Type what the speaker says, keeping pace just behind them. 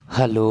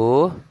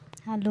Hello.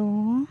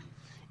 Hello.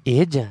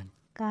 ए जान,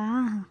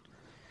 का?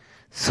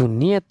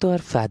 सुननी है तोहर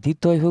शादी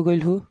तय हो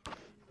गइल हो।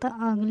 तो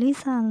अगले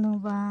साल नु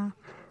बा।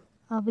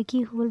 अब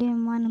की होली में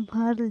मन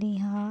भर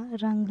लिह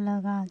रंग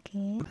लगा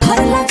के।